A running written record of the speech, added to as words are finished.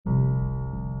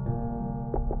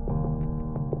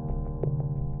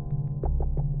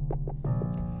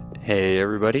Hey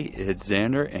everybody, it's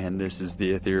Xander, and this is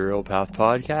the Ethereal Path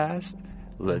Podcast.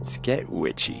 Let's get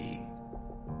witchy.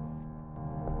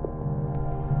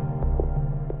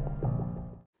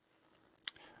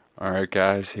 Alright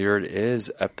guys, here it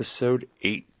is, episode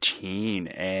 18,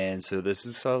 and so this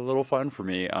is a little fun for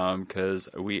me, because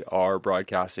we are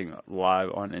broadcasting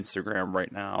live on Instagram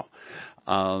right now.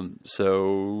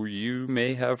 So you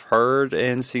may have heard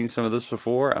and seen some of this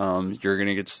before. You're going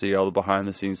to get to see all the behind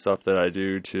the scenes stuff that I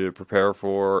do to prepare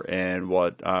for and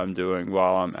what I'm doing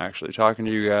while I'm actually talking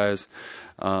to you guys.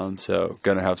 So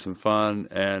gonna have some fun,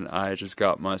 and I just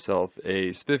got myself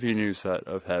a spiffy new set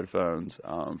of headphones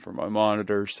for my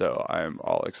monitor, so I'm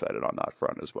all excited on that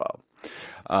front as well.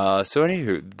 So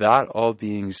anywho, that all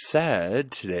being said,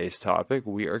 today's topic,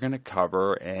 we are going to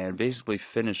cover and basically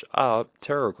finish up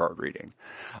tarot card reading.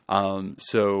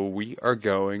 So we are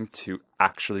going to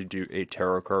actually do a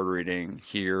tarot card reading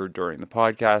here during the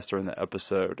podcast, during the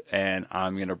episode, and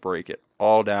I'm going to break it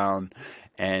all down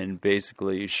and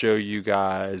basically show you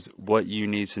guys what you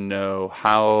need to know,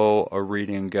 how a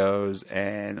reading goes,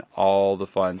 and all the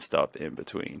fun stuff in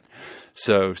between.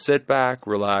 So sit back,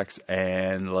 relax,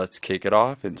 and let's kick it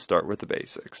off and start with the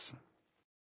basics.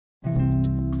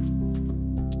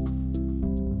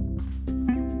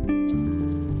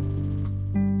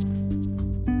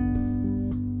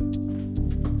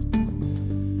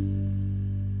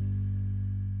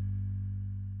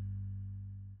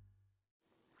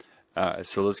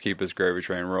 So let's keep this gravy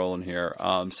train rolling here.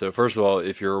 So first of all,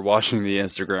 if you're watching the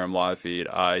Instagram live feed,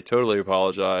 I totally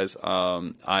apologize.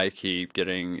 I keep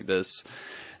getting this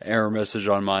error message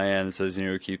on my end that says,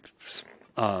 keep,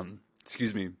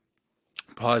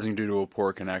 pausing due to a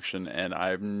poor connection, and I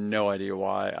have no idea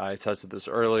why. I tested this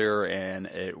earlier and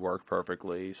it worked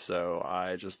perfectly, so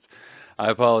I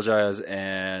apologize,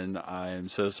 and I am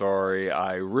so sorry.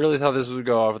 I really thought this would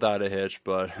go off without a hitch,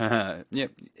 but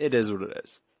yep, it is what it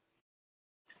is.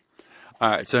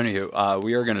 Alright, so anywho,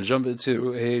 we are going to jump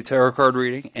into a tarot card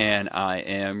reading, and I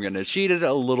am going to cheat it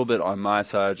a little bit on my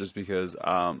side just because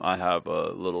I have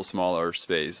a little smaller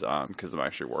space because I'm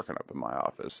actually working up in my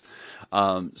office.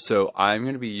 So I'm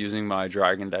going to be using my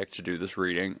dragon deck to do this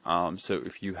reading. So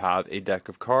if you have a deck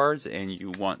of cards and you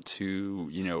want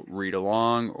to, read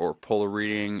along or pull a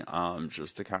reading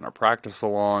just to kind of practice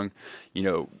along,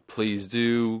 please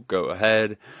do go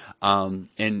ahead. And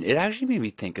it actually made me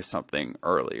think of something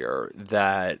earlier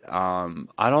that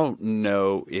I don't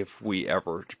know if we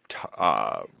ever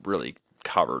really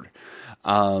covered.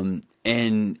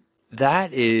 And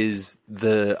that is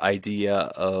the idea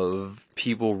of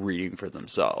people reading for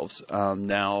themselves.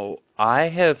 Now, I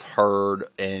have heard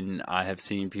and I have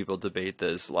seen people debate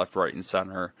this left, right, and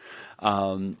center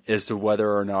as to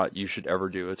whether or not you should ever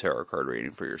do a tarot card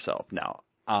reading for yourself. Now,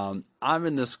 I'm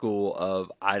in the school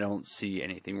of I don't see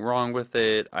anything wrong with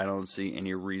it. I don't see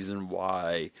any reason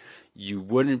why you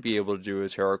wouldn't be able to do a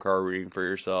tarot card reading for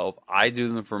yourself. I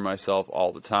do them for myself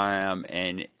all the time,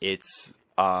 and it's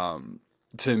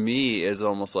to me is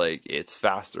almost like it's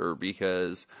faster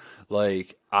because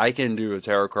like I can do a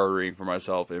tarot card reading for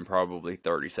myself in probably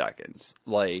 30 seconds.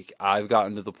 Like I've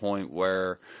gotten to the point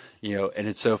where, and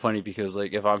it's so funny because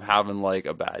like if I'm having like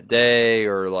a bad day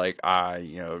or like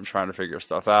I'm trying to figure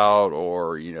stuff out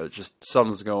or, just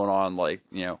something's going on, like,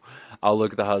 I'll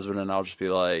look at the husband and I'll just be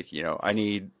like, I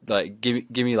need like, give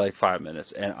me like 5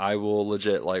 minutes, and I will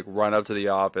legit like run up to the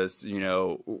office,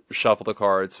 shuffle the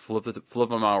cards, flip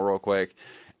them out real quick.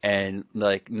 And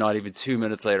like not even 2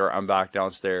 minutes later, I'm back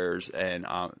downstairs and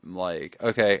I'm like,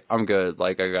 okay, I'm good.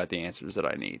 Like I got the answers that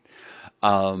I need.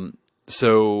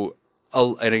 So,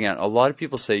 and again, a lot of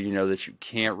people say, that you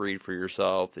can't read for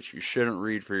yourself, that you shouldn't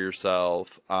read for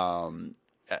yourself. I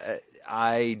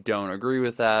don't agree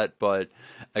with that, but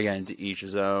again, to each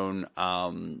his own.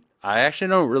 I actually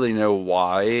don't really know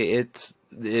why it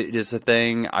is a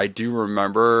thing. I do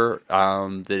remember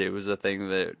that it was a thing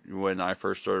that when I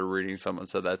first started reading, someone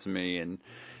said that to me, and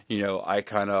I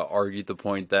kind of argued the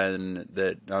point then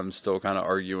that I'm still kind of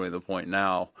arguing the point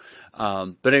now.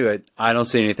 But anyway, I don't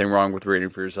see anything wrong with reading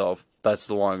for yourself. That's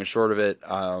the long and short of it.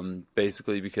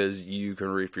 Basically because you can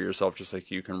read for yourself just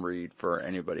like you can read for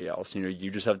anybody else. You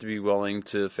just have to be willing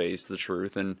to face the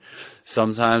truth. And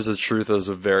sometimes the truth is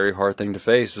a very hard thing to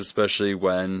face, especially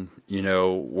when,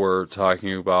 we're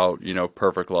talking about,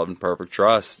 perfect love and perfect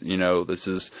trust. This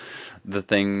is the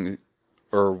thing,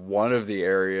 or one of the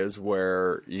areas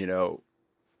where,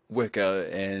 Wicca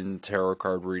and tarot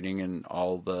card reading and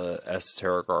all the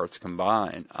esoteric arts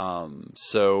combine.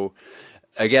 So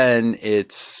again,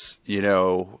 it's,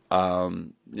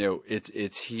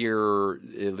 it's here,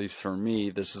 at least for me,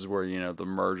 this is where, the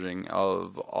merging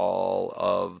of all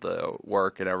of the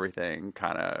work and everything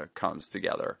kind of comes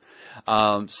together.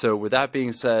 So with that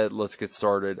being said, let's get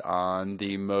started on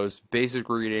the most basic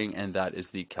reading, and that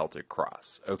is the Celtic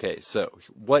Cross. Okay, so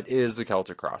what is the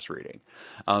Celtic Cross reading?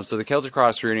 So the Celtic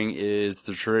Cross reading is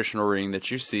the traditional reading that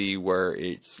you see where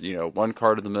it's, one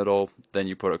card in the middle, then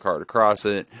you put a card across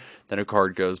it, then a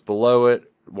card goes below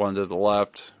it, one to the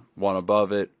left, one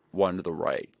above it, one to the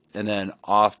right. And then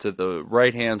off to the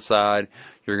right hand side,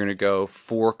 you're going to go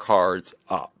 4 cards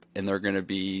up. And they're going to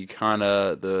be kind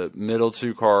of, the middle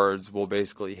 2 cards will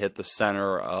basically hit the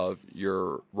center of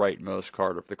your rightmost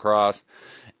card of the cross.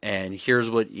 And here's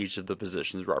what each of the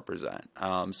positions represent.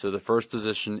 So the first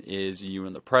position is you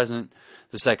in the present.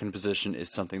 The second position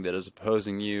is something that is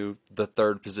opposing you. The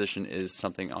third position is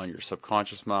something on your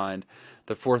subconscious mind.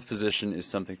 The fourth position is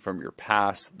something from your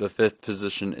past. The fifth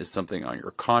position is something on your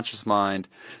conscious mind.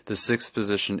 The sixth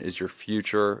position is your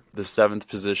future. The seventh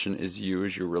position is you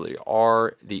as you really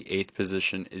are. The eighth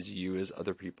position is you as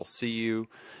other people see you.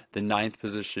 The ninth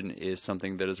position is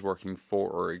something that is working for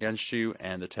or against you.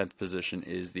 And the 10th position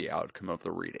is the outcome of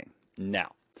the reading.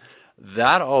 Now,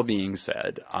 that all being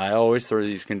said, I always throw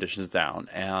these conditions down,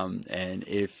 and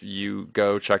if you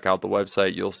go check out the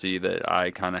website, you'll see that I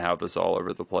kind of have this all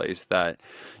over the place, that,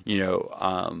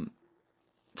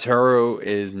 tarot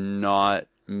is not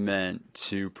meant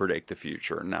to predict the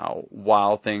future. Now,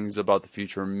 while things about the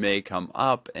future may come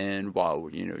up, and while,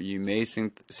 you may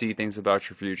see things about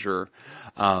your future,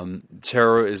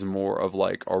 tarot is more of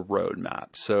like a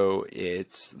roadmap. So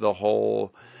it's the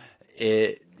whole,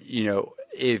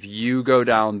 if you go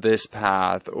down this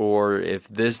path, or if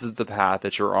this is the path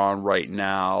that you're on right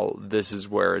now, this is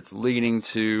where it's leading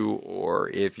to, or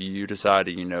if you decide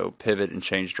to, pivot and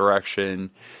change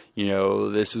direction,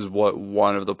 this is what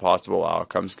one of the possible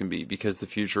outcomes can be, because the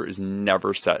future is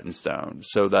never set in stone.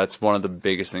 So that's one of the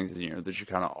biggest things, that you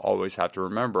kind of always have to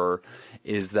remember,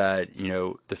 is that,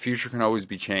 the future can always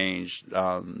be changed.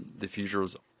 The future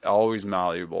is always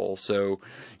malleable. So,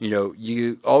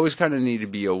 you always kind of need to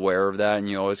be aware of that, and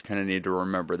you always kind of need to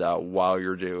remember that while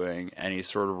you're doing any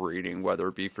sort of reading, whether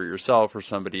it be for yourself or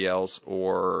somebody else,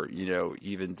 or,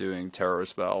 even doing tarot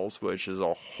spells, which is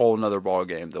a whole nother ball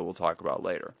game that we'll talk about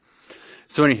later.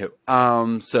 So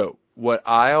anywho, so what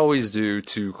I always do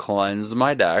to cleanse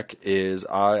my deck is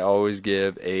I always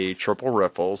give a triple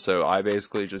riffle. So I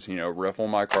basically just, riffle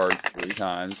my card 3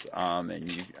 times.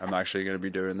 And I'm actually going to be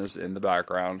doing this in the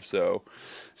background. So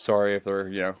sorry if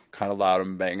they're, kind of loud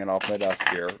and banging off my desk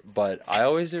here. But I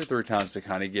always do it 3 times to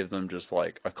kind of give them just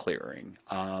like a clearing.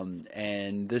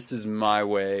 And this is my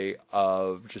way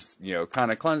of just,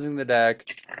 kind of cleansing the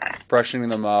deck, freshening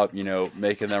them up,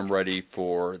 making them ready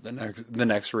for the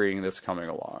next reading that's coming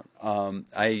along.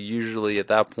 I usually at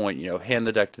that point, hand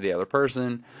the deck to the other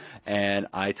person, and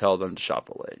I tell them to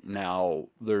shuffle it. Now,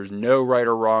 there's no right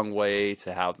or wrong way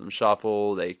to have them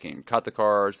shuffle. They can cut the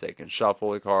cards, they can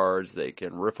shuffle the cards, they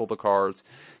can riffle the cards.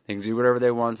 They can do whatever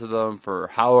they want to them for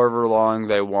however long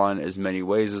they want, as many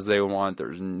ways as they want.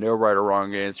 There's no right or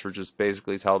wrong answer. Just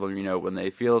basically tell them, when they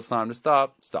feel it's time to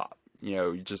stop, stop.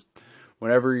 You just,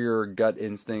 whenever your gut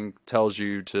instinct tells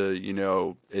you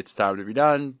to, it's time to be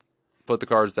done, put the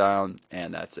cards down,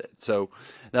 and that's it. So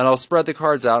then I'll spread the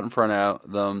cards out in front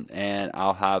of them, and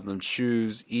I'll have them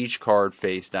choose each card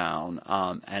face down.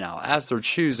 And as they're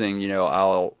choosing,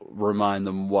 I'll remind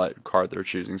them what card they're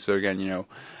choosing. So again,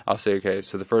 I'll say, okay,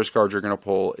 so the first card you're going to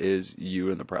pull is you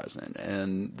in the present,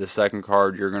 and the second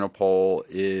card you're going to pull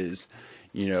is,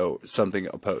 something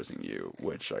opposing you,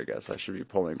 which I guess I should be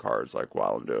pulling cards like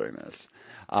while I'm doing this.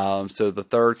 So the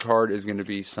third card is going to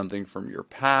be something from your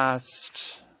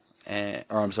past.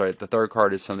 The third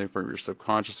card is something from your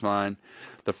subconscious mind.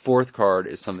 The fourth card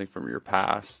is something from your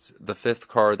past. The fifth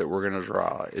card that we're going to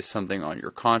draw is something on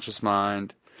your conscious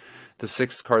mind. The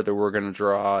sixth card that we're going to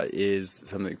draw is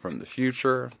something from the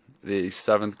future. The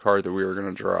seventh card that we are going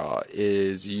to draw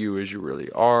is you as you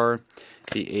really are.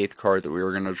 The eighth card that we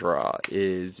are going to draw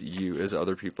is you as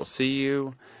other people see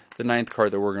you. The ninth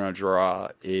card that we're going to draw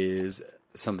is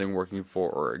something working for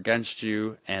or against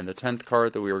you, and the 10th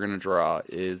card that we are going to draw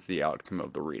is the outcome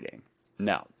of the reading.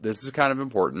 Now, this is kind of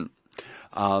important.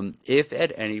 If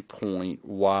at any point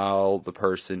while the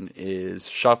person is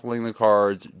shuffling the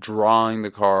cards, drawing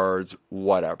the cards,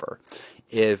 whatever,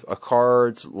 if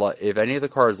any of the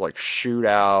cards like shoot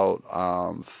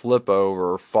out, flip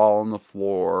over, fall on the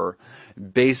floor,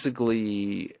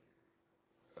 basically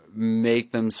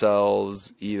make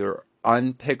themselves either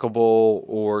unpickable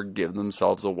or give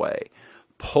themselves away,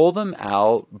 pull them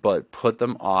out, but put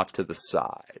them off to the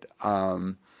side.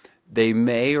 they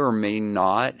may or may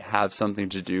not have something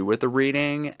to do with the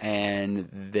reading, and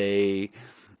they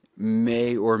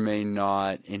may or may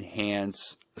not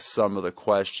enhance some of the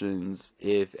questions,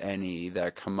 if any,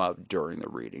 that come up during the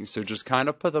reading. So just kind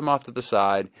of put them off to the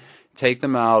side, take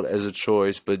them out as a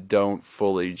choice, but don't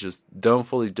fully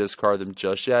discard them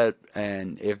just yet.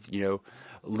 And if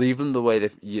leave them the way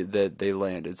that they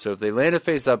landed. So if they landed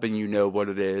face up and you know what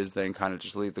it is, then kind of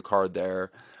just leave the card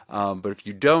there. But if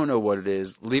you don't know what it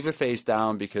is, leave it face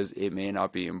down because it may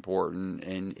not be important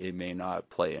and it may not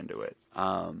play into it.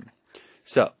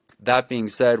 So that being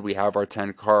said, we have our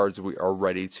 10 cards. We are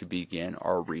ready to begin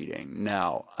our reading.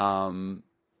 Now,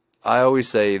 I always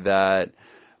say that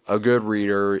a good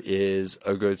reader is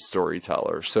a good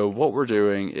storyteller. So what we're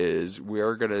doing is we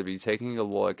are going to be taking a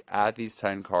look at these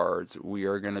 10 cards. We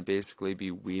are going to basically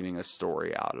be weaving a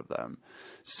story out of them.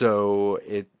 So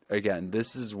again,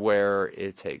 this is where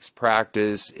it takes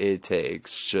practice, it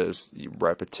takes just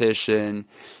repetition,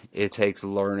 it takes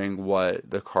learning what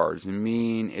the cards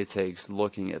mean, it takes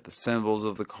looking at the symbols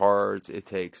of the cards, it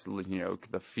takes,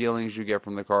 the feelings you get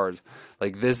from the cards.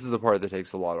 Like, this is the part that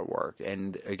takes a lot of work.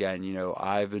 And again,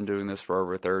 I've been doing this for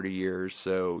over 30 years,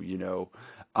 so,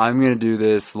 I'm going to do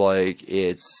this like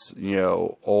it's,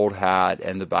 old hat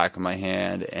and the back of my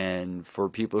hand. And for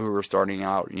people who are starting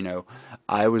out,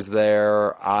 I was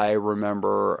there. I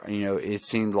remember, it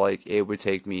seemed like it would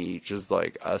take me just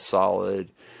like a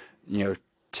solid,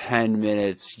 10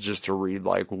 minutes just to read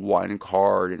like one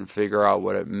card and figure out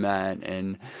what it meant.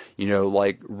 And,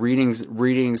 like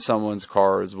reading someone's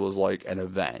cards was like an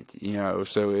event,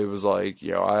 so it was like,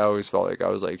 I always felt like I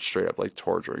was like straight up like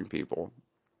torturing people.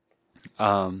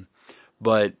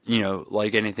 But,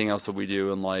 like anything else that we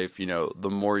do in life, the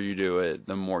more you do it,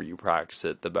 the more you practice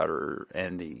it, the better,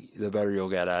 and the better you'll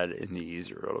get at it and the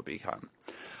easier it'll become.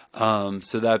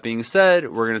 So that being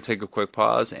said, we're going to take a quick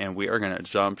pause and we are going to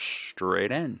jump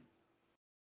straight in.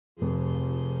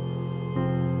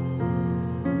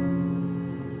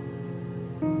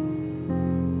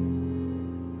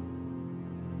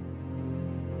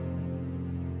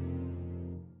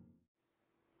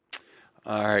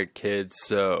 All right, kids.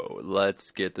 So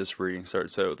let's get this reading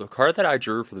started. So the card that I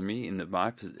drew for the me in the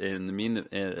my in the me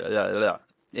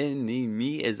in the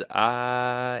me is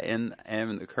am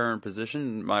in the current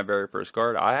position. My very first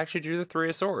card, I actually drew the Three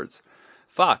of Swords.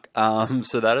 Fuck.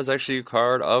 So that is actually a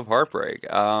card of heartbreak.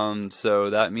 So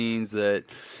that means that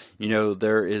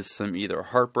there is some either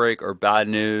heartbreak or bad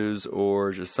news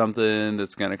or just something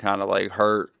that's gonna kind of like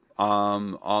hurt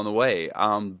on the way,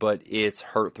 but it's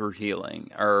hurt through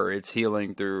healing, or it's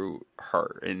healing through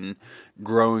hurt and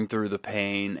growing through the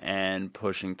pain and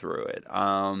pushing through it.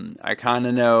 I kind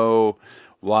of know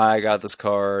why I got this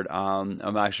card.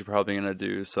 I'm actually probably going to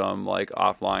do some like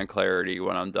offline clarity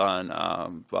when I'm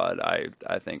done, but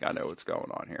I think I know what's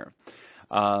going on here.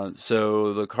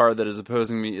 So the card that is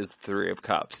opposing me is the Three of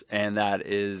Cups, and that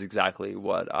is exactly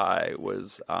what I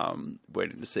was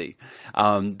waiting to see.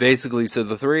 Basically, so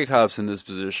the Three of Cups in this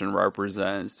position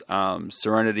represents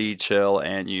serenity, chill,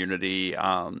 and unity.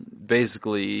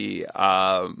 Basically,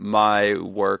 my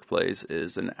workplace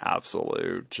is an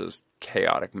absolute just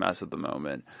chaotic mess at the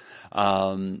moment.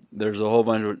 There's a whole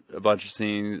bunch of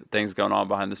things going on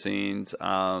behind the scenes,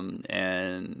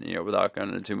 and without going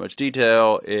into too much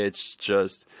detail, it's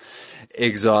just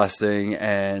exhausting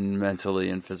and mentally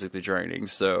and physically draining.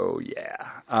 So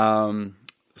yeah,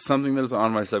 something that is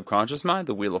on my subconscious mind,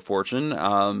 the Wheel of Fortune.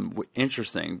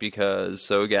 Interesting because,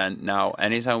 so again, now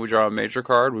anytime we draw a major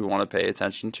card, we want to pay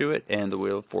attention to it, and the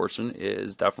Wheel of Fortune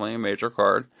is definitely a major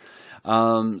card.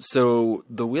 So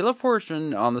the Wheel of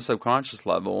Fortune on the subconscious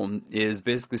level is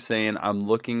basically saying I'm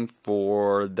looking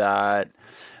for that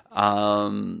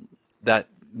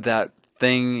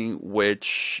thing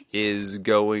which is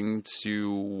going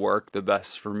to work the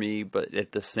best for me, but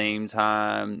at the same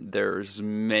time there's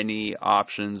many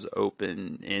options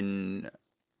open in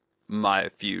my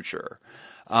future.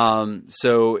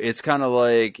 So it's kind of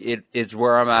like it's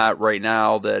where I'm at right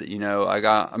now, that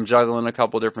I'm juggling a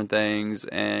couple different things,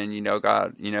 and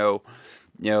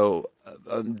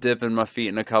I'm dipping my feet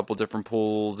in a couple different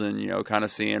pools, and kind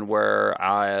of seeing where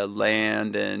I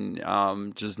land,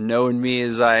 and just knowing me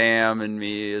as I am and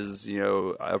me as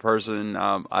a person.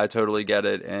 I totally get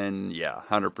it, and yeah,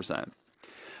 100%.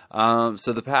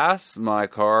 So the past, my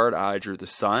card, I drew the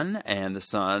Sun, and the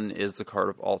Sun is the card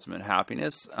of ultimate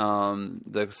happiness.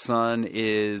 The Sun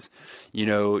is,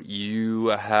 you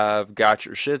have got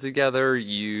your shit together,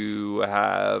 you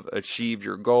have achieved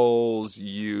your goals,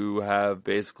 you have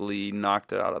basically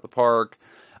knocked it out of the park.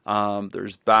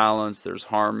 There's balance, there's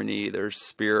harmony, there's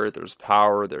spirit, there's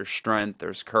power, there's strength,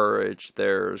 there's courage,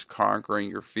 there's conquering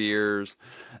your fears.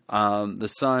 The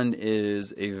sun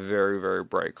is a very, very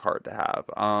bright card to have.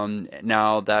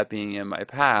 Now, that being in my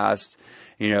past,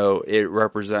 it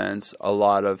represents a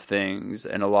lot of things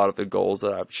and a lot of the goals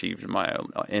that I've achieved in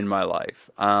my life.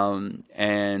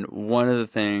 And one of the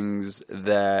things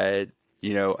that,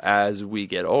 as we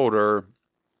get older,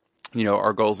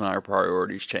 our goals and our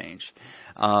priorities change.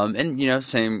 And,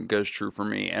 same goes true for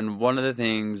me. And one of the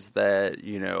things that,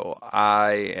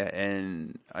 I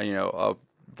and, a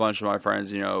bunch of my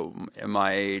friends, in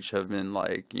my age have been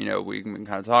like, we've been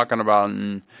kind of talking about,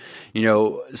 and,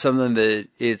 something that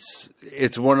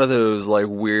it's one of those like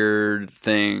weird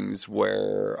things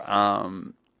where,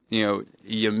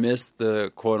 you miss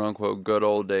the quote unquote good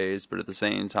old days, but at the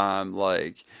same time,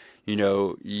 like,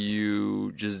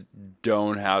 you just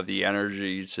don't have the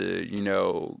energy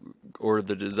to, or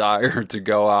the desire to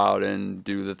go out and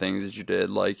do the things that you did.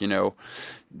 Like,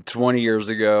 20 years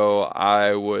ago,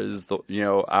 I was,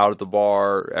 out at the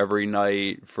bar every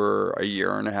night for a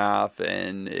year and a half.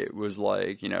 And it was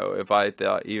like, if I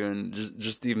thought even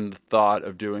the thought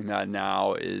of doing that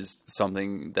now is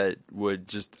something that would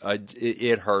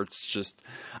it hurts.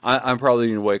 I'm probably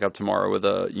going to wake up tomorrow with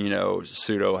a,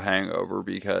 pseudo hangover,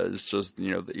 because just,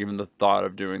 even the thought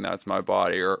of doing that to my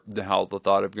body, or the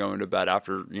thought of going to bed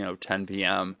after, 10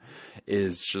 p.m.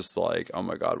 is just like, oh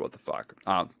my God, what the fuck?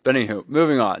 But anywho,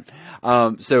 moving on.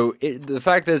 So the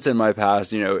fact that it's in my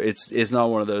past, it's not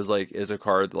one of those, like, it's a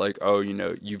card like, oh,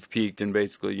 you've peaked and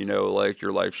basically, like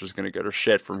your life's just going to go to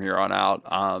shit from here on out.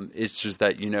 It's just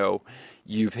that,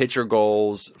 you've hit your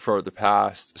goals for the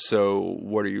past. So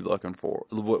what are you looking for?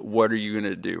 What are you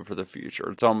going to do for the future?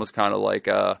 It's almost kind of like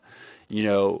a,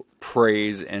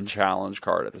 praise and challenge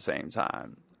card at the same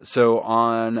time. So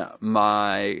on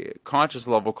my conscious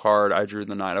level card, I drew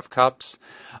the Nine of Cups.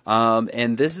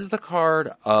 And this is the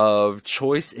card of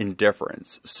choice and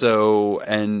difference. So,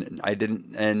 and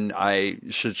I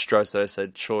should stress that I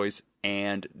said choice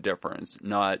and difference,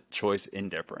 not choice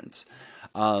indifference.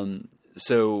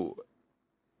 So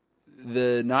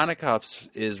the Nine of Cups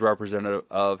is representative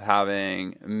of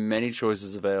having many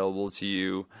choices available to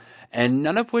you, and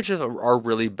none of which are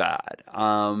really bad.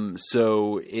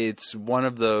 So it's one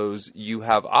of those, you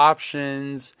have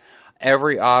options.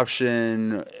 Every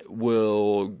option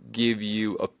will give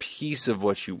you a piece of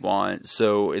what you want.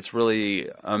 So it's really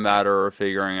a matter of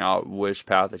figuring out which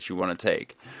path that you want to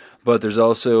take. But there's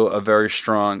also a very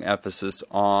strong emphasis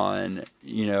on,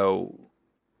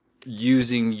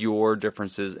 using your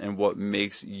differences and what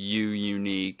makes you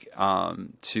unique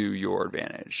to your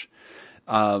advantage.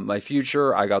 My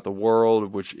future, I got the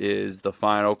World, which is the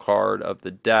final card of the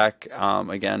deck.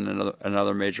 Again,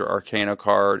 another major arcana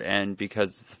card, and because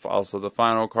it's also the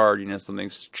final card, something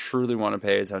to truly want to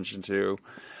pay attention to.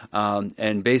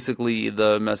 And basically,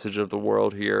 the message of the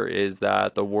World here is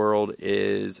that the world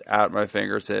is at my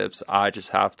fingertips. I just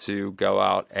have to go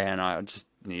out and I just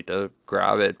need to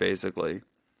grab it, basically.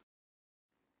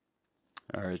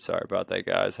 All right, sorry about that,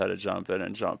 guys. Had to jump in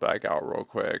and jump back out real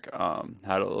quick.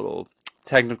 Had a little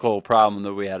technical problem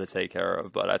that we had to take care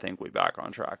of, but I think we're back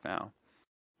on track now.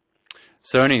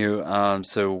 So anywho,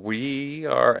 so we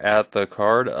are at the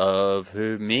card of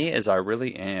who me as I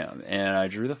really am, and I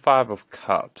drew the Five of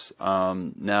Cups.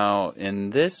 Now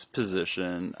in this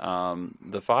position,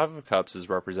 the Five of Cups is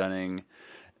representing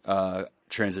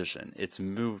transition. It's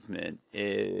movement.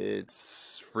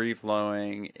 It's free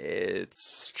flowing.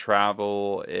 It's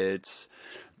travel. It's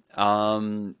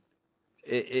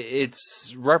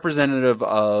representative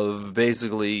of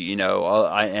basically,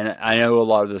 I know a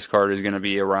lot of this card is going to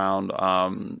be around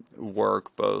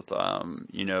work, both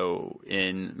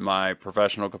in my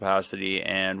professional capacity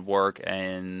and work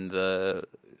in the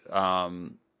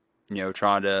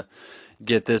trying to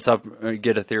get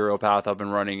Ethereal Path up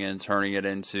and running and turning it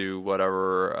into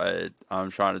whatever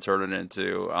I'm trying to turn it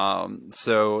into.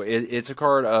 So it's a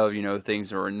card of,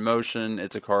 things are in motion.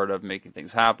 It's a card of making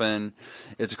things happen.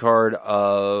 It's a card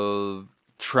of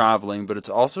traveling, but it's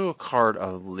also a card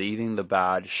of leaving the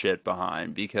bad shit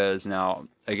behind, because now,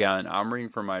 again, I'm reading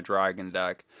from my dragon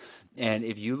deck. And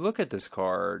if you look at this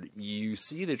card, you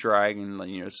see the dragon,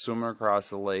 swimming across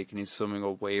the lake, and he's swimming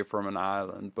away from an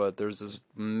island. But there's this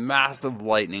massive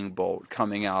lightning bolt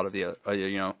coming out of the,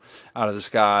 out of the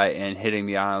sky and hitting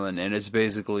the island, and it's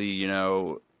basically,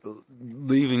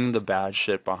 leaving the bad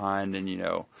shit behind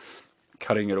and,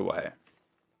 cutting it away.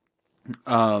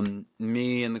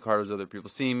 Me and the card as other people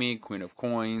see me, Queen of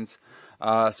Coins.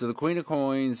 So the Queen of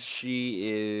Coins, she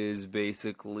is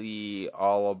basically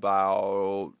all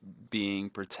about being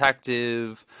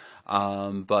protective,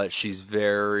 but she's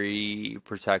very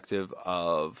protective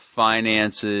of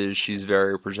finances. She's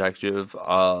very protective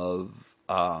of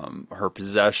her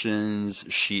possessions.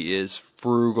 She is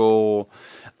frugal.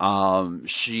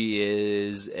 She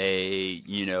is a,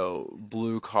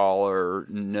 blue collar,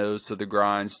 nose to the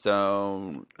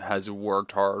grindstone, has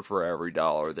worked hard for every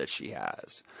dollar that she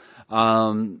has.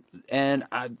 And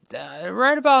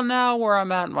right about now, where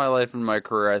I'm at in my life and my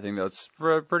career, I think that's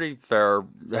a pretty fair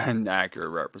and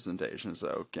accurate representation,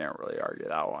 so can't really argue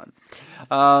that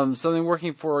one. Something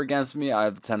working for or against me, I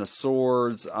have the Ten of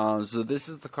Swords. So this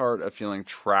is the card of feeling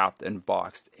trapped and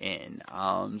boxed in.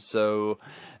 So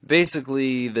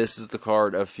basically, this is the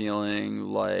card of feeling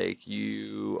like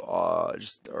you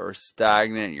just are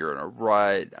stagnant, you're in a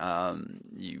rut,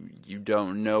 you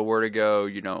don't know where to go,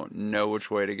 you don't know which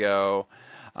way to go.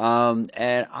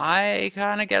 And I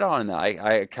kind of get on that.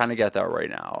 I kind of get that right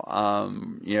now.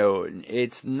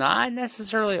 It's not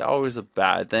necessarily always a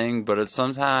bad thing, but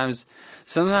sometimes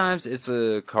it's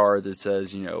a card that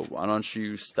says, why don't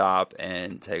you stop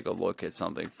and take a look at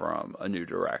something from a new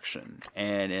direction?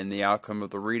 And in the outcome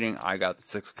of the reading, I got the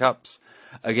Six of Cups.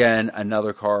 Again,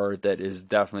 another card that is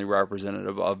definitely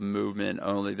representative of movement,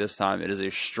 only this time it is a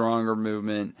stronger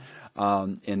movement.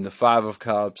 In the Five of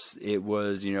Cups, it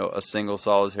was, a single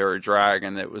solitary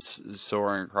dragon that was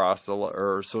soaring across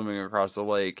or swimming across the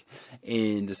lake.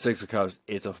 In the Six of Cups,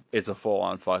 it's a full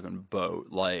on fucking boat,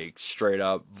 like straight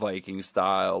up Viking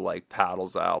style, like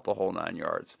paddles out the whole 9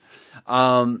 yards.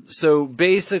 So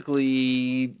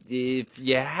basically, if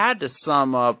you had to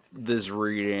sum up this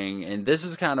reading, and this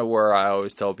is kind of where I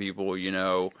always tell people,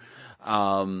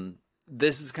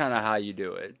 this is kind of how you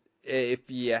do it. If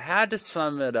you had to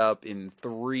sum it up in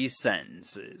 3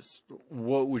 sentences,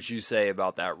 what would you say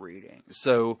about that reading?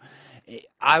 So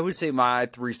I would say my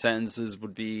 3 sentences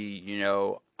would be,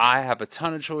 I have a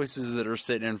ton of choices that are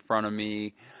sitting in front of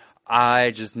me. I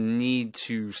just need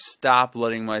to stop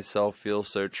letting myself feel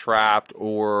so trapped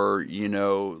or,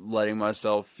 letting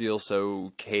myself feel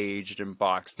so caged and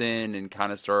boxed in and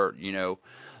kind of start,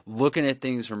 looking at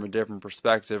things from a different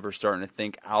perspective or starting to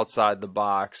think outside the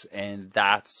box. And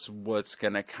that's what's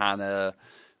going to kind of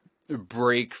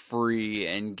break free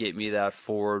and get me that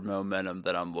forward momentum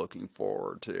that I'm looking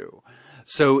forward to.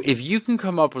 So if you can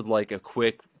come up with like a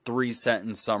quick 3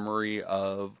 sentence summary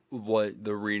of what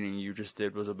the reading you just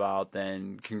did was about,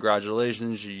 then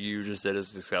congratulations, you just did a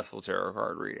successful tarot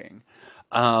card reading.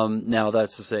 Now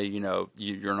that's to say,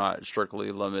 you're not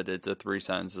strictly limited to 3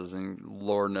 sentences, and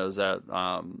Lord knows that,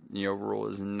 rule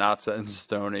is not set in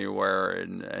stone anywhere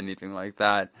and anything like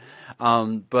that.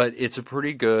 But it's a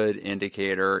pretty good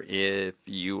indicator if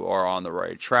you are on the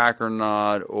right track or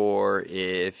not, or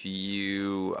if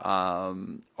you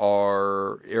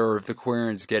or if the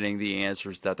querent's getting the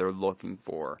answers that they're looking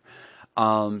for.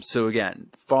 So again,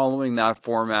 following that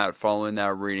format, following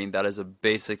that reading, that is a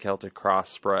basic Celtic cross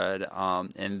spread,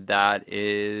 and that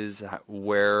is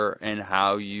where and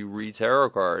how you read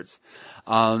tarot cards.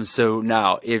 So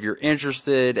now, if you're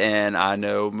interested, and I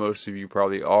know most of you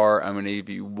probably are, I'm going to give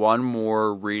you one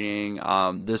more reading.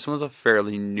 This one's a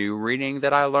fairly new reading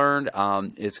that I learned.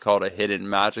 It's called a hidden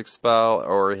magic spell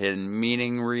or a hidden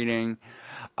meaning reading.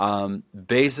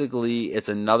 Basically, it's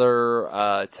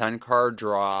another 10 card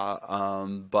draw,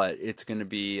 but it's going to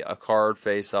be a card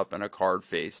face up and a card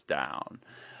face down.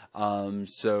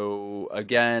 So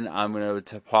again, I'm going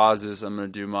to pause this. I'm going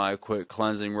to do my quick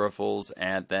cleansing riffles,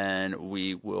 and then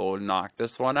we will knock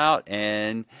this one out,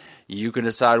 and you can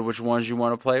decide which ones you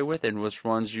want to play with and which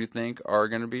ones you think are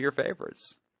going to be your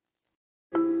favorites.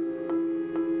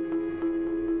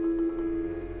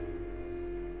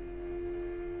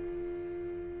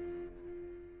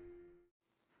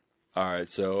 All right,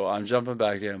 so I'm jumping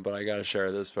back in, but I gotta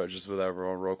share this just with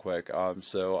everyone real quick.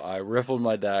 So I riffled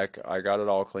my deck, I got it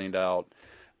all cleaned out,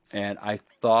 and I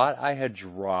thought I had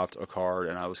dropped a card,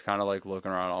 and I was kind of like looking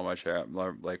around all my chair,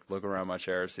 like looking around my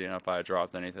chair, seeing if I had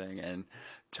dropped anything, and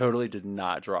totally did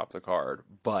not drop the card.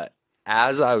 But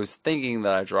as I was thinking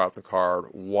that I dropped a card,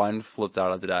 one flipped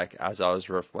out of the deck as I was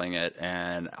riffling it,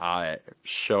 and I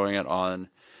showing it on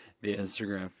the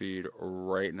Instagram feed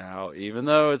right now. Even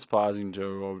though it's pausing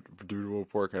due to a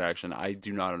poor connection, I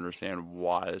do not understand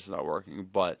why it's not working.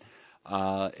 But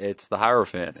It's the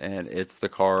Hierophant, and it's the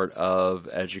card of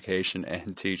education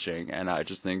and teaching. And I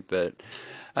just think that,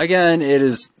 again, it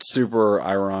is super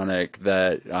ironic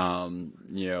that,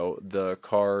 the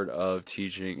card of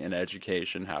teaching and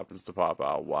education happens to pop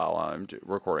out while I'm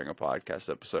recording a podcast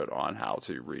episode on how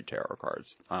to read tarot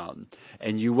cards.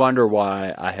 And you wonder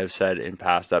why I have said in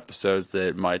past episodes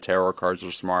that my tarot cards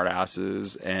are smart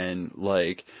asses, and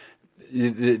like,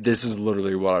 this is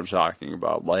literally what I'm talking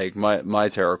about. Like, my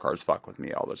tarot cards fuck with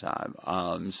me all the time.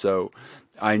 So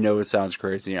I know it sounds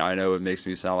crazy. I know it makes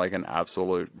me sound like an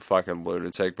absolute fucking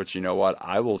lunatic, but you know what?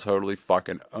 I will totally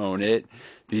fucking own it,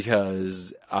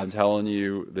 because I'm telling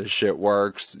you, this shit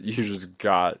works. You just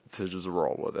got to just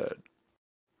roll with it.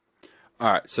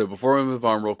 All right, so before we move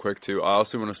on real quick too, I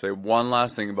also want to say one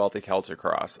last thing about the Celtic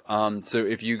cross. So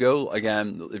if you go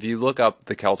again, if you look up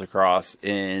the Celtic cross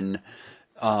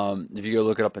if you go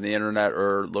look it up on the internet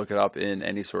or look it up in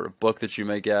any sort of book that you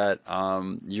may get,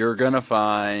 you're gonna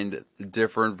find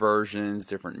different versions,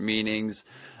 different meanings.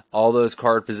 All those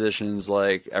card positions,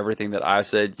 like everything that I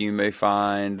said, you may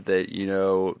find that,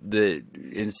 that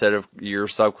instead of your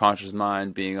subconscious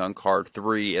mind being on card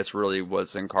 3, it's really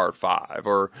what's in card 5.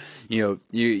 Or,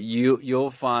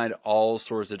 you'll find all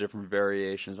sorts of different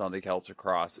variations on the Celtic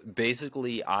cross.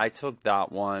 Basically, I took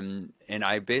that one and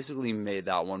I basically made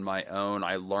that one my own.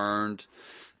 I learned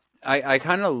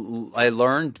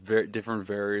different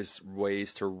various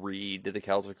ways to read the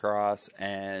Celtic Cross,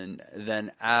 and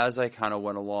then as I kind of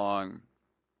went along,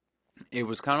 it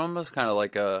was kind of almost kind of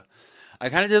like I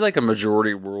kind of did like a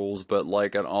majority rules, but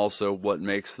like and also what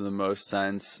makes the most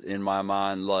sense in my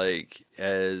mind, like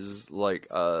as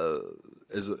a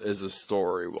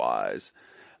story wise,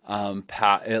 like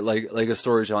a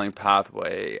storytelling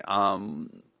pathway,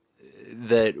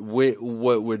 that what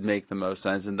would make the most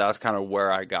sense, and that's kind of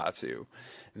where I got to.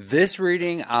 This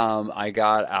reading, I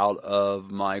got out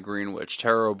of my Green Witch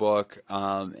Tarot book,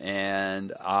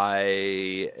 and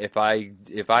if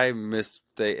I'm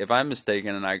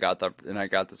mistaken, and I got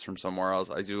this from somewhere else,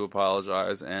 I do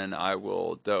apologize, and I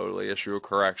will totally issue a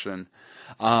correction.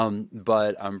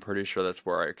 But I'm pretty sure that's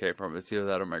where I came from. It's either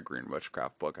that or my Green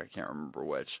Witchcraft book. I can't remember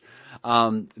which.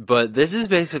 But this is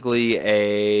basically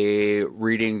a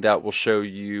reading that will show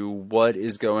you what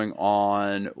is going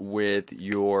on with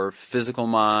your physical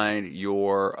mind,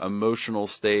 your emotional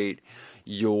state,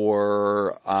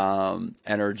 your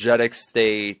energetic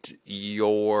state,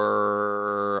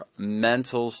 your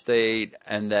mental state,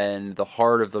 and then the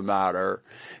heart of the matter.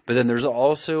 But then there's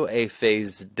also a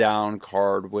phase down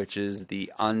card, which is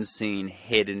the unseen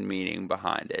hidden meaning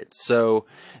behind it. So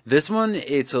this one,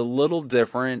 it's a little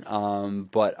different,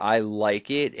 but I like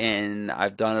it, and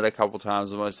I've done it a couple times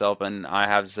with myself, and I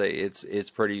have to say it's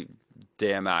pretty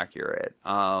damn accurate.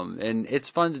 And it's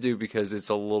fun to do because it's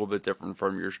a little bit different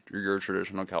from your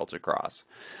traditional Celtic cross.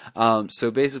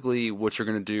 So basically, what you're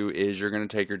gonna do is you're gonna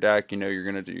take your deck.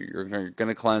 You're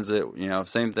gonna cleanse it.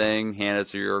 Same thing. Hand it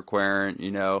to your querent.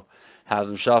 Have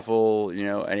them shuffle.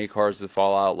 Any cards that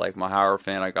fall out, like my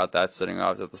Hierophant, I got that sitting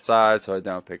off to the side so I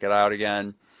don't pick it out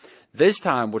again. This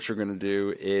time, what you're going to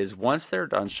do is once they're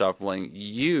done shuffling,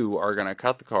 you are going to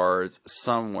cut the cards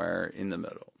somewhere in the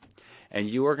middle. And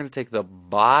you are going to take the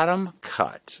bottom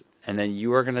cut, and then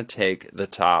you are going to take the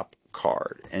top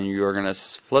card, and you are going to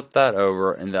flip that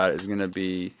over, and that is going to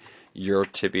be your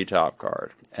tippy top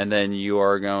card. And then you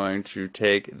are going to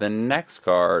take the next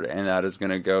card, and that is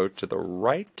going to go to the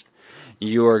right.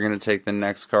 You are going to take the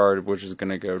next card, which is going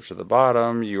to go to the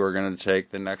bottom. You are going to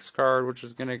take the next card, which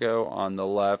is going to go on the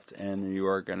left, and you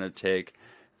are going to take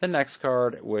the next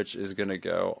card, which is going to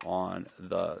go on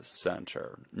the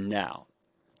center. Now,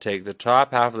 take the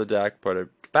top half of the deck, put it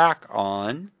back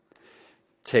on.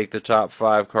 Take the top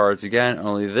 5 cards again,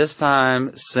 only this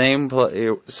time same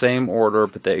order,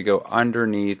 but they go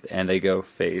underneath and they go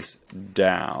face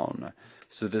down.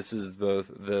 So this is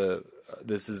the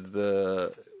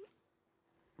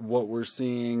what we're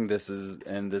seeing. This is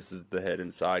the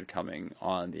hidden side coming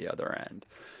on the other end.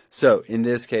 So in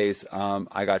this case,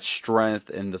 I got strength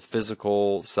in the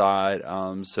physical side.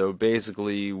 So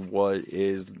basically, what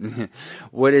has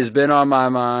been on my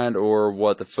mind, or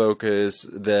what the focus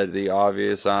that the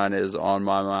obvious sign is on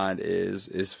my mind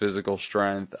is physical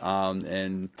strength.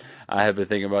 And I have been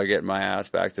thinking about getting my ass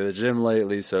back to the gym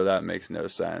lately, so that makes no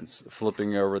sense.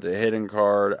 Flipping over the hidden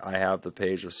card, I have the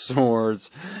Page of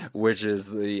Swords, which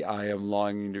is the I am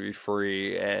longing to be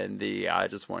free, and the I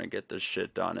just want to get this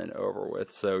shit done and over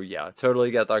with. So yeah,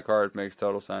 totally get that card. Makes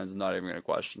total sense. Not even gonna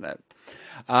question it.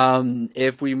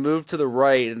 If we move to the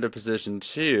right into position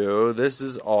two, this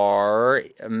is our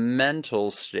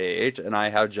mental state, and I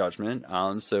have judgment.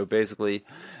 So basically,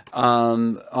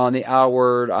 on the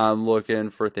outward, I'm looking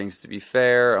for things to be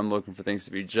fair. I'm looking for things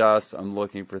to be just. I'm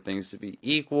looking for things to be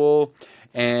equal.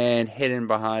 And hidden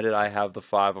behind it, I have the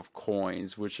Five of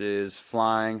Coins, which is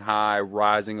flying high,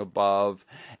 rising above,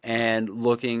 and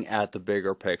looking at the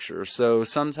bigger picture. So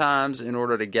sometimes, in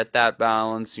order to get that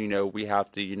balance, we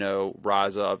have to,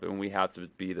 rise up and we have to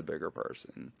be the bigger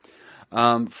person.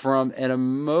 From an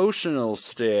emotional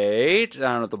state,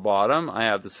 down at the bottom, I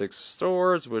have the Six of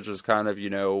Swords, which is kind of,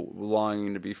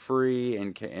 longing to be free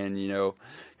and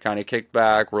kind of kick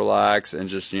back, relax, and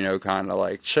just, kind of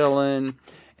like chilling.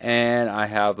 And I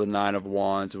have the Nine of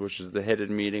Wands, which is the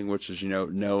hidden meaning, which is,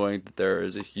 knowing that there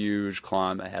is a huge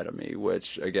climb ahead of me,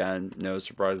 which, again, no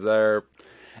surprise there.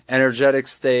 Energetic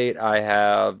state, I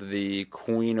have the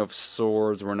Queen of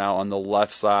Swords. We're now on the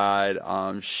left side.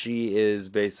 She is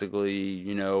basically,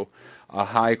 a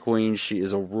high queen. She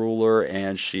is a ruler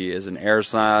and she is an air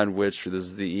sign, which this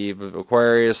is the eve of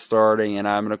Aquarius starting, and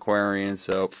I'm an Aquarian,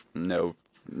 so no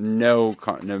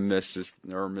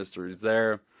mysteries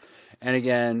there. And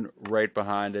again, right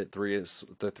behind it,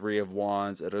 the Three of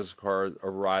Wands. It is a card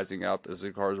of rising up. It's a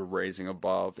card of raising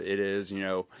above. It is,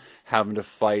 having to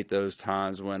fight those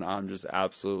times when I'm just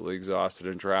absolutely exhausted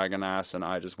and dragging ass and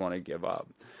I just want to give up.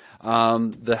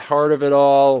 The heart of it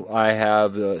all, I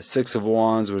have the Six of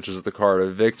Wands, which is the card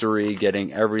of victory,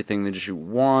 getting everything that you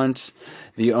want.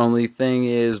 The only thing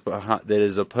that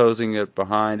is opposing it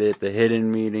behind it, the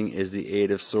hidden meaning, is the Eight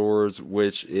of Swords,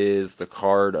 which is the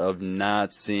card of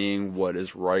not seeing what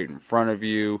is right in front of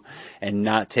you and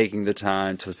not taking the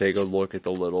time to take a look at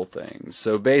the little things.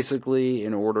 So basically,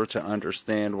 in order to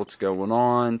understand what's going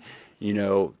on,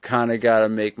 kind of got to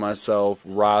make myself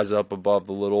rise up above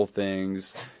the little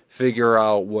things, figure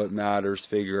out what matters,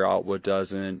 figure out what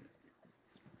doesn't,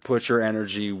 put your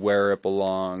energy where it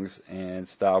belongs, and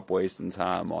stop wasting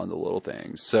time on the little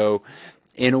things. So,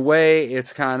 in a way,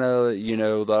 it's kind of,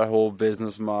 that whole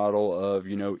business model of,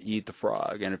 eat the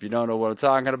frog. And if you don't know what I'm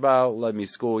talking about, let me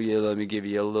school you, let me give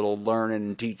you a little learning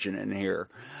and teaching in here.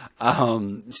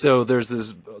 So there's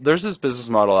this business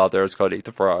model out there, it's called Eat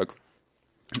the Frog.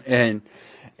 And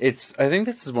I think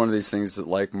this is one of these things that,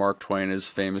 like, Mark Twain is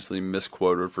famously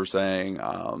misquoted for saying,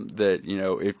 that,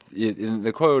 and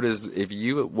the quote is, if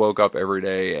you woke up every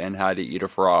day and had to eat a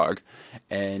frog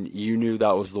and you knew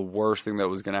that was the worst thing that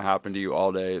was going to happen to you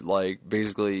all day, like,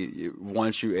 basically,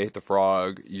 once you ate the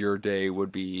frog, your day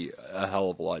would be a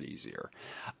hell of a lot easier.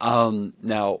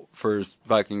 Now, for as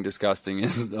fucking disgusting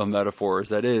as a metaphor as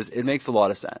that is, it makes a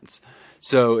lot of sense.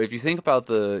 So if you think about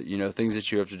the, things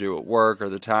that you have to do at work or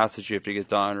the tasks that you have to get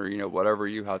done or, whatever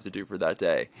you have to do for that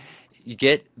day, you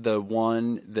get the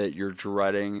one that you're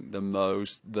dreading the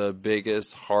most, the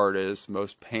biggest, hardest,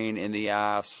 most pain in the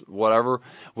ass, whatever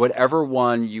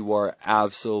one you are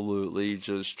absolutely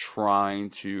just trying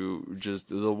to, just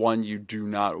the one you do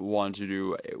not want to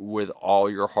do with all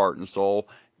your heart and soul.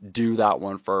 Do that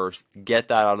one first. Get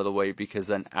that out of the way, because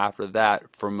then after that,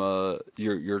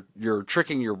 you're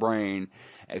tricking your brain,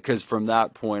 because from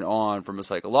that point on, from a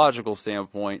psychological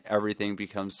standpoint, everything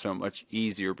becomes so much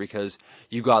easier because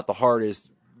you got the hardest,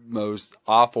 most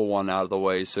awful one out of the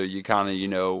way, so you kind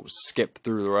of skip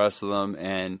through the rest of them,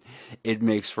 and it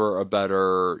makes for a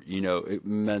better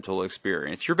mental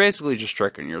experience. You're basically just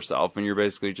tricking yourself, and you're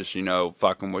basically just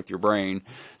fucking with your brain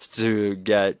to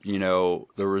get the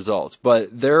results.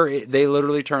 But they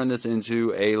literally turn this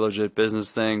into a legit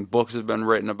business thing. Books have been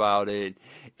written about it.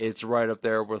 It's right up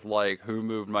there with, like, Who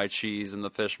Moved My Cheese and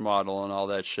the fish model and all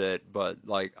that shit. But,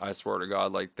 like, I swear to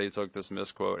God, like, they took this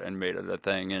misquote and made it a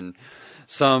thing. And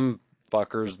some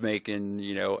fuckers making,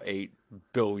 $8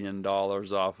 billion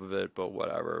off of it, but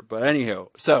whatever. But anyhow,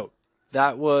 so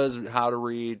that was how to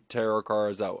read tarot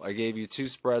cards. I gave you 2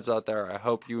 spreads out there. I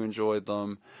hope you enjoyed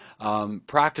them.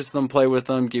 Practice them, play with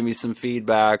them, give me some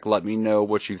feedback. Let me know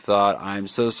what you thought. I'm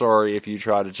so sorry if you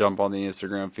tried to jump on the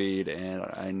Instagram feed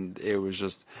and it was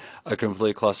just a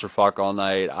complete clusterfuck all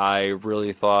night. I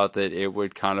really thought that it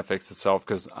would kind of fix itself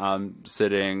because I'm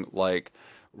sitting, like,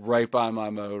 right by my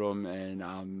modem,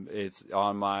 and it's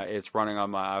running on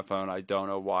my iPhone. I don't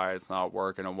know why it's not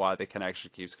working and why the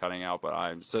connection keeps cutting out, but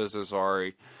I'm so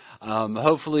sorry.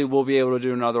 Hopefully we'll be able to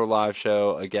do another live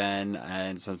show again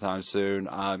and sometime soon.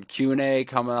 Q&A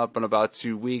coming up in about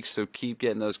 2 weeks, so keep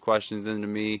getting those questions into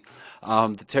me.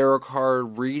 The tarot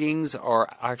card readings are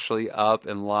actually up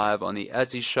and live on the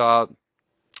Etsy shop.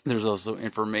 There's also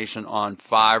information on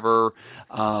Fiverr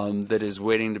that is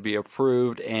waiting to be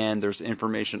approved, and there's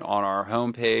information on our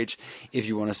homepage if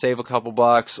you want to save a couple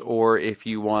bucks, or if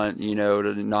you want,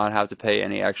 to not have to pay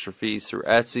any extra fees through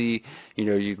Etsy.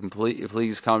 You can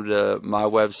please come to my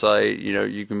website.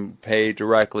 You can pay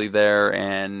directly there,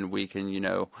 and we can,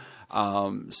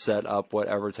 set up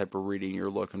whatever type of reading you're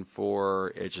looking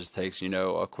for. It just takes,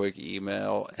 a quick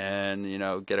email and,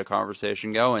 get a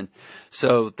conversation going.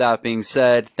 So that being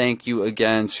said, thank you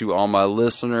again to all my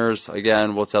listeners.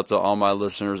 Again, what's up to all my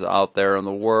listeners out there in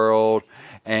the world?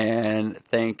 And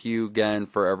thank you again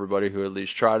for everybody who at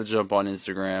least try to jump on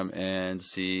Instagram and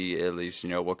see at least,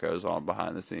 what goes on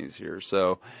behind the scenes here.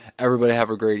 So everybody have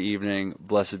a great evening.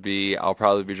 Blessed be. I'll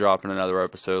probably be dropping another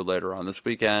episode later on this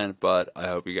weekend, but I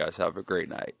hope you guys have a great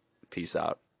night. Peace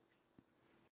out.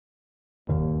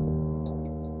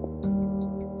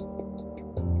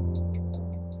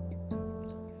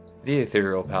 The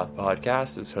Ethereal Path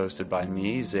podcast is hosted by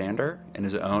me, Xander, and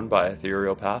is owned by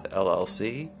Ethereal Path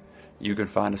LLC. You can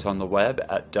find us on the web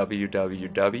at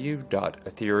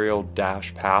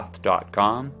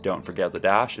www.ethereal-path.com. Don't forget the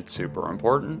dash, it's super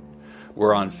important.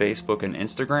 We're on Facebook and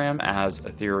Instagram as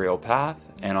Ethereal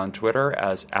Path, and on Twitter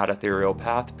as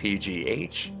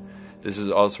 @EtherealPathPGH. This is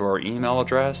also our email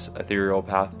address,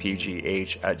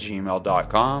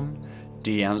 etherealpathpgh@gmail.com.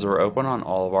 DMs are open on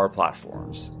all of our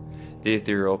platforms. The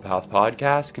Ethereal Path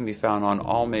podcast can be found on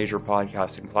all major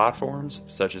podcasting platforms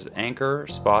such as Anchor,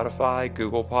 Spotify,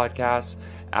 Google Podcasts,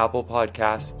 Apple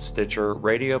Podcasts, Stitcher,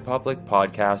 Radio Public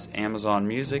Podcasts, Amazon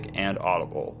Music, and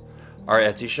Audible. Our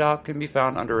Etsy shop can be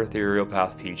found under Ethereal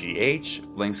Path PGH.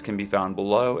 Links can be found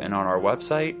below and on our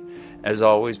website. As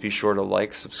always, be sure to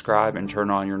like, subscribe, and turn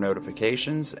on your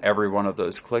notifications. Every one of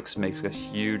those clicks makes a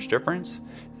huge difference.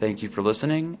 Thank you for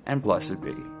listening, and blessed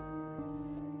be.